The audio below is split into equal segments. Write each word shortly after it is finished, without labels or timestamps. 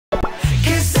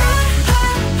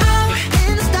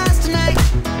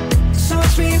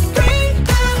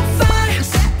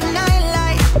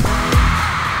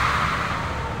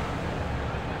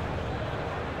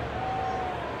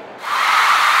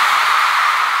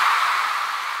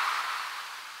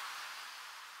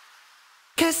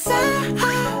'Cause I'm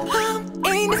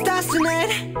in the stars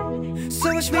tonight.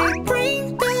 So watch me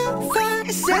bring the fire,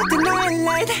 set the night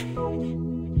light.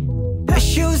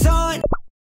 Shoes on,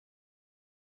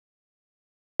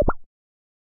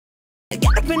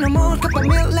 get up in the mood, cup of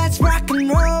milk, let's rock and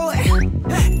roll.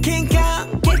 Kink out,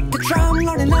 kick the drum,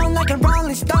 rolling on like a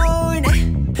rolling stone.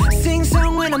 Sing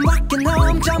song when I'm walking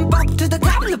home, jump up to the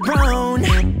top of the brown.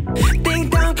 Ding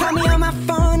dong, call me on my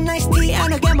phone, nice tea,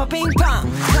 and I'll get my ping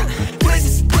pong. This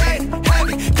is dead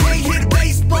heavy, can't hear the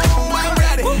bass, boom, I'm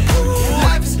ready.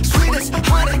 Life is sweet as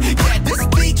honey, yeah, this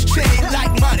beat chain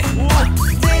like money.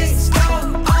 This go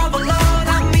overload,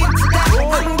 I'm into that,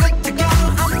 I'm good to go,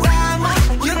 I'm diamond,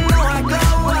 you know I go.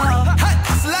 Hey,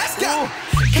 so let's go.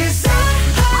 'Cause I'm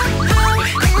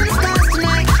in the stars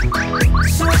tonight,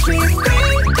 so watch me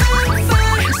bring the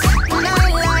fire, set the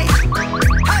night light.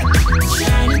 Hey,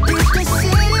 shining through the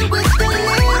city with the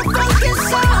little funky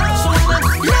soul. So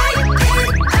light it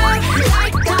up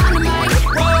like dynamite.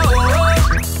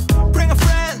 Whoa, bring a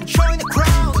friend, join the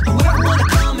crowd, whoever wanna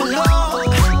come along.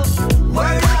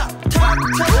 Word up, talk,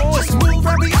 just move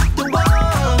right up the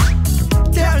wall.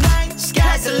 They're like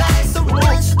sky's the light, so we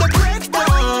dance to the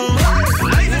breakdown.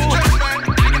 Ladies and gentlemen, I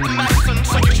got the medicine,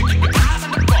 so you should keep your eyes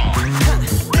on the ball.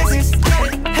 This is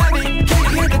getting heavy, can you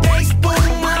hear the bass,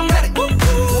 boom, I'm ready.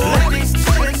 Ladies,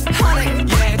 sweetest honey,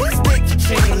 yeah, this bitch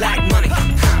chain like money. At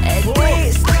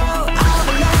this go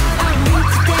overload, I'm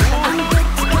into that, I'm good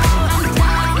to go, I'm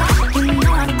down, you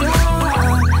know I go.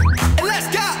 And let's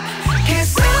go.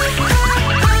 'Cause I'm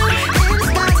in the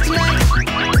stars tonight,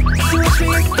 so watch me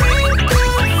bring the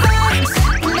fire,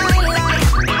 set the night light.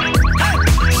 Hey,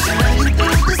 shining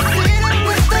through the city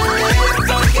with the little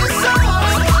funky soul.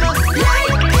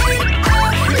 Light it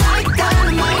up like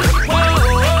dynamite.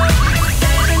 Whoa, life is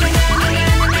dynamite.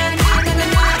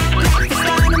 Life is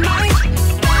dynamite.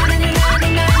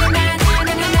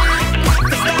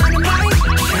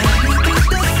 Shining through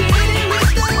the city with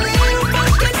the little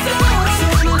funky soul.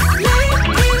 Light it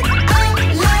up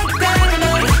like dynamite.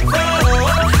 Light it up,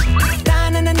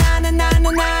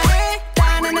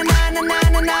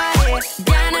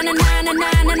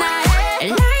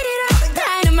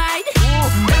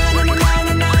 dynamite.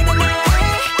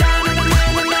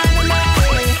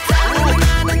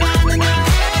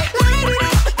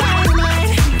 Cause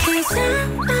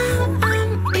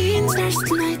I'm in stars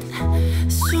tonight,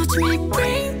 so watch me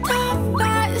bring the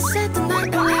fire, set the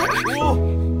night light.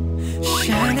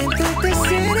 Shining through the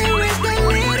city with the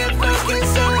little funky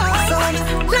soul.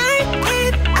 Light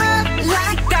it up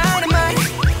like dynamite.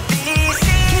 This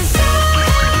is so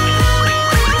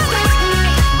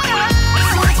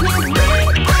watch me bring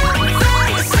the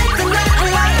fire, set the night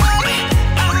light.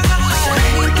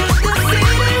 Shining through the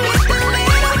city with the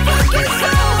little funky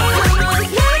soul.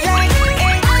 Light it up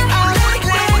like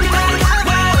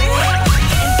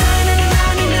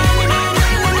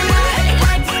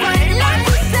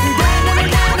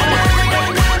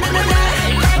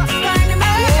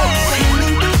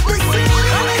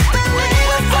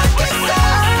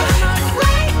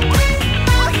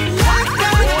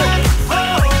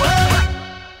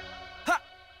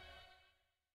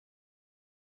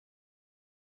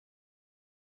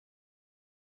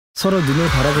서로 눈을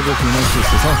바라보고 공유할 수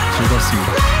있어서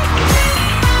즐겁습니다.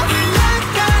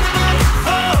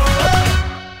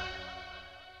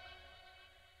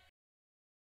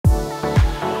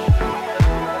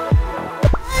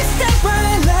 step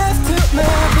right left to my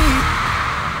beat.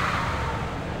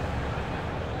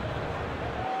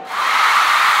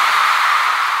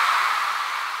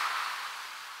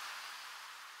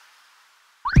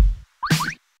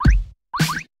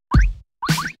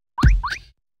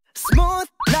 Smooth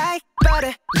like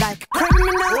butter, like a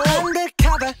criminal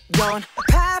undercover. Don't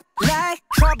pop like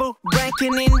trouble,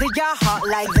 breaking into your heart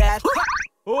like that.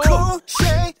 Cool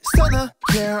shade stunner,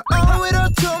 yeah, owe it all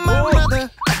to my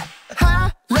mother.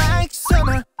 High like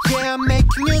summer, yeah, I'm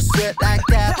making you sweat like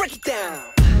that. Break it down.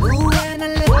 Ooh, when I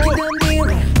look in the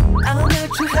mirror, I'm not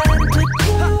too hard to do.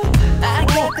 I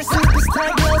got the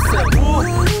superstar glow, so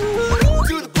ooh,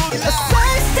 to the booty. A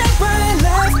side step right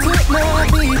left to my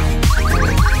beat.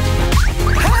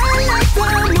 I like the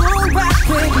moon rock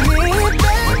with me,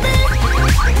 baby.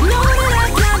 Know that I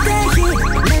got that heat.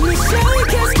 Let me show you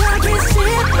 'cause I can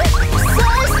see it.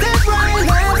 Side step right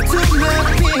left to my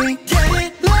beat. Get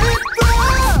it, let it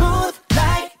roll. Smooth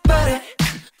like butter,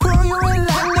 pour you in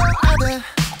like no other.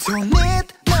 Don't need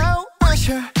no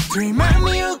usher to remind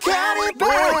me you got it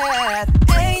bad.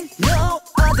 Ain't no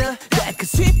other that could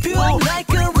sweep you like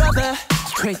a rubber.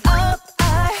 Straight up,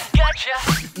 I gotcha,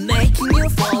 making you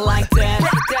fall like that.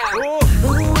 Ooh,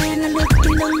 when I look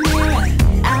in the mirror,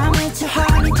 I'm way too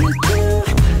hard to do.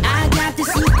 I got this.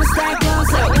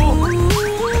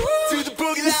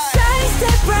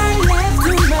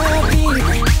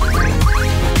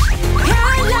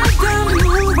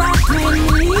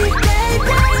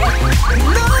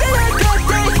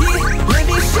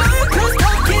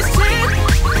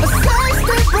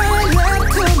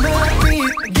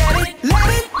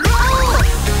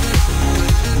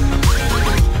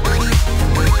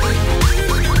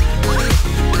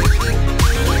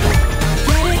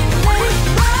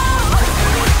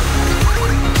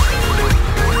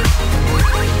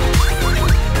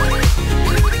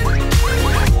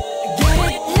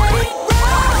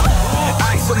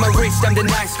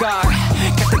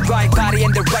 right body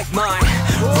and the right mind.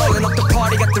 Rolling up the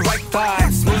party, got the right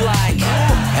vibes. Move like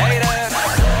haters.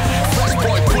 Fresh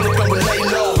boy, pull up and we lay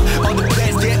low. All the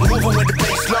bands get moving with the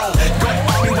bass low. Got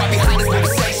army right behind us when we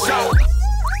say so.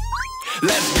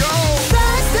 Let's go.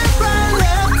 Step right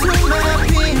left to my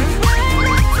beat.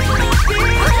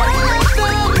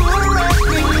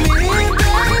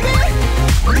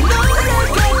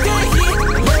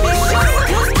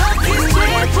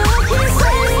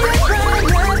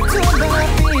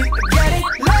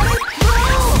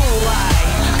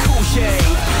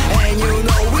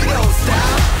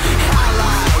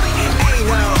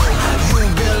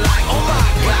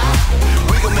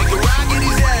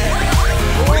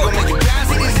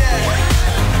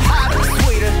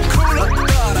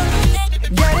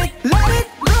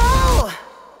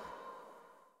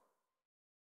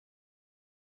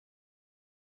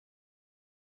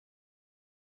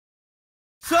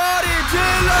 소리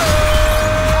질러.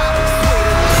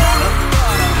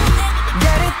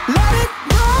 Get it, let it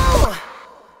roll.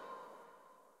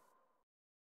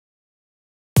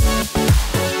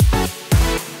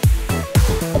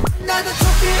 나도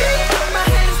took it. My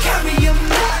hands carry a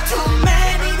lot too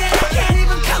many that I can't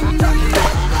even count them.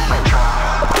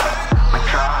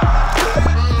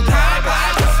 Bye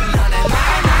bye, listen, honey,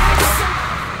 bye bye, listen.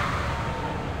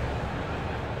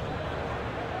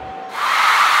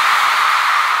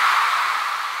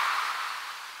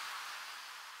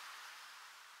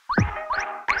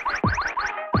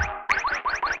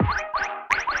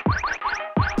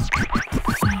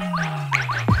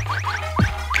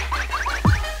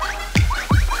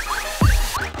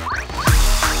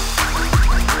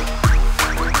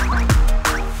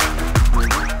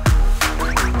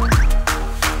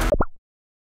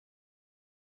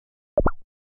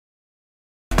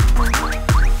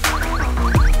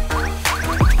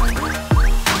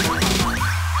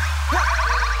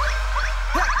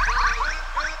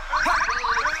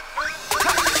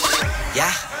 야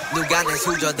누가 내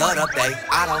수저 더럽대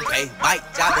I don't pay 마이크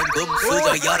잡은 금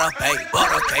수저 여러 배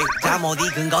버럭해 잠못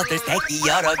익은 것들 새끼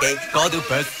여러 개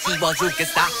거두벌 씹어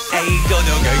죽겠어 에이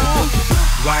저녁에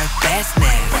World best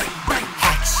man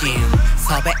핵심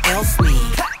섭외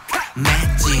일스니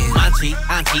맷진 많지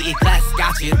않지 이 클래스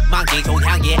같이 많기 좋은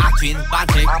향기의 악취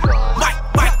반칙 마이크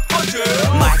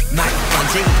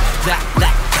번진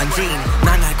black 전진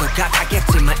난 알 것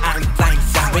같았겠지만 I'm fine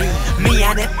sorry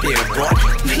미안해 billboard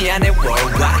미안해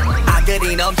worldwide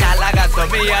아들이 너무 잘 나가서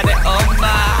미안해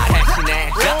엄마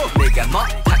대신해줘 네가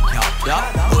못하켜줘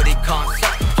우리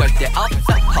콘서트 절대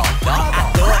없어 hold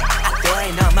I do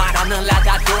it 너 말 없는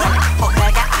라다도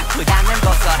혹내가 아프다는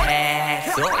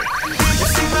고소해 Do you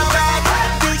see my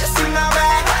bag? Do you see my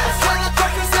bag? Sell a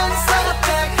truck and sell a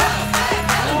bag.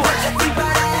 What you think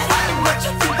about that? What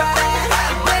you think about that?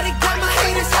 Better got my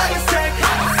haters on the track.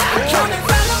 Come and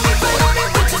follow me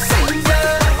with your singer.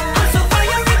 I'm so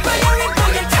fiery for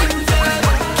your tender.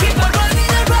 Keep on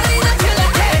running until I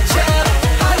catch up.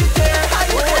 How you there? How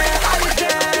you there? How you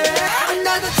there?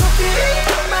 Another trophy.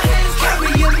 My hands carry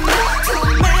a lot too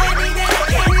many that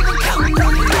I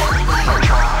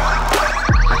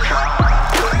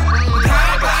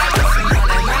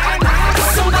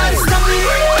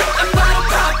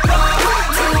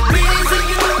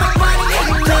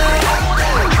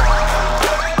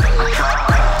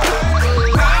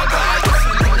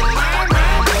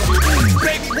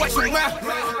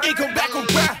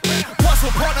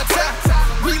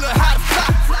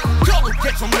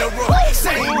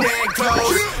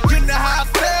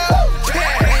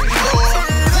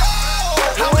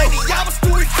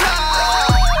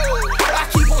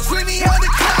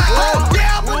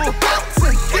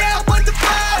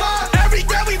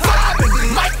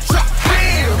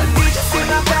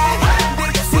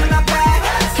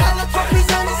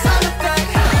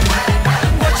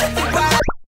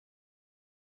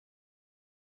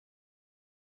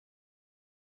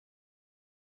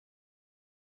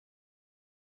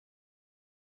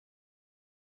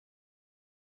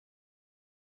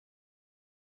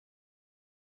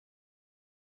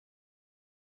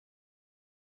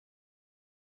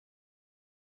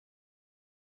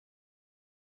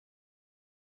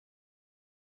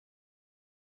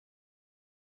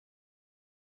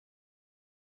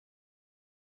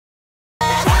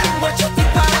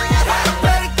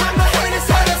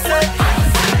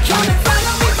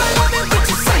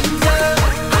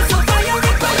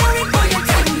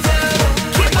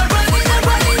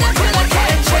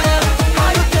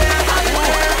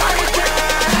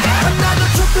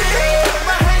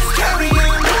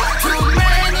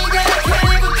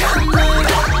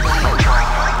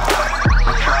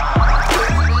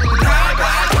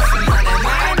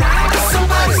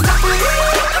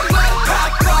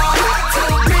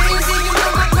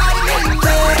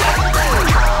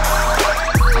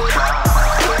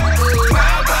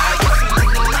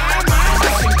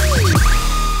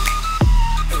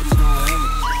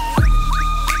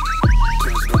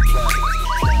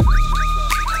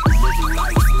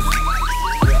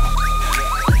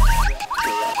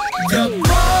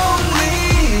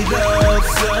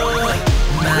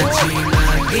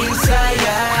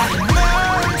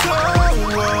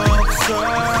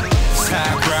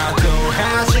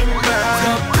하지마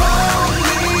더 볼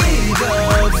리가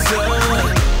없어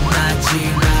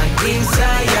마지막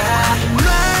인사야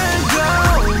말도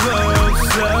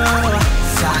없어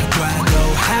사과도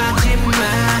하지마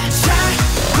잘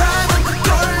봐도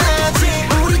꼴라지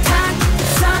우리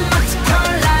단산 마치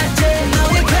콜라지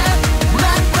너의 배만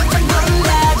깜짝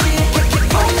놀라지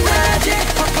폼나지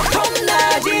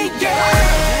폼나지 yeah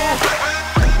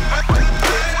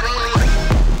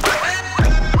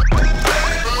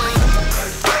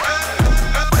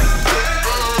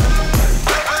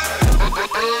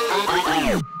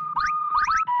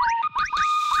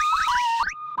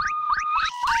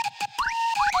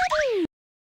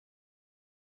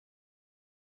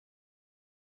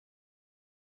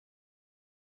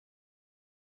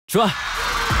좋아.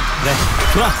 그래,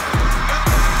 좋아.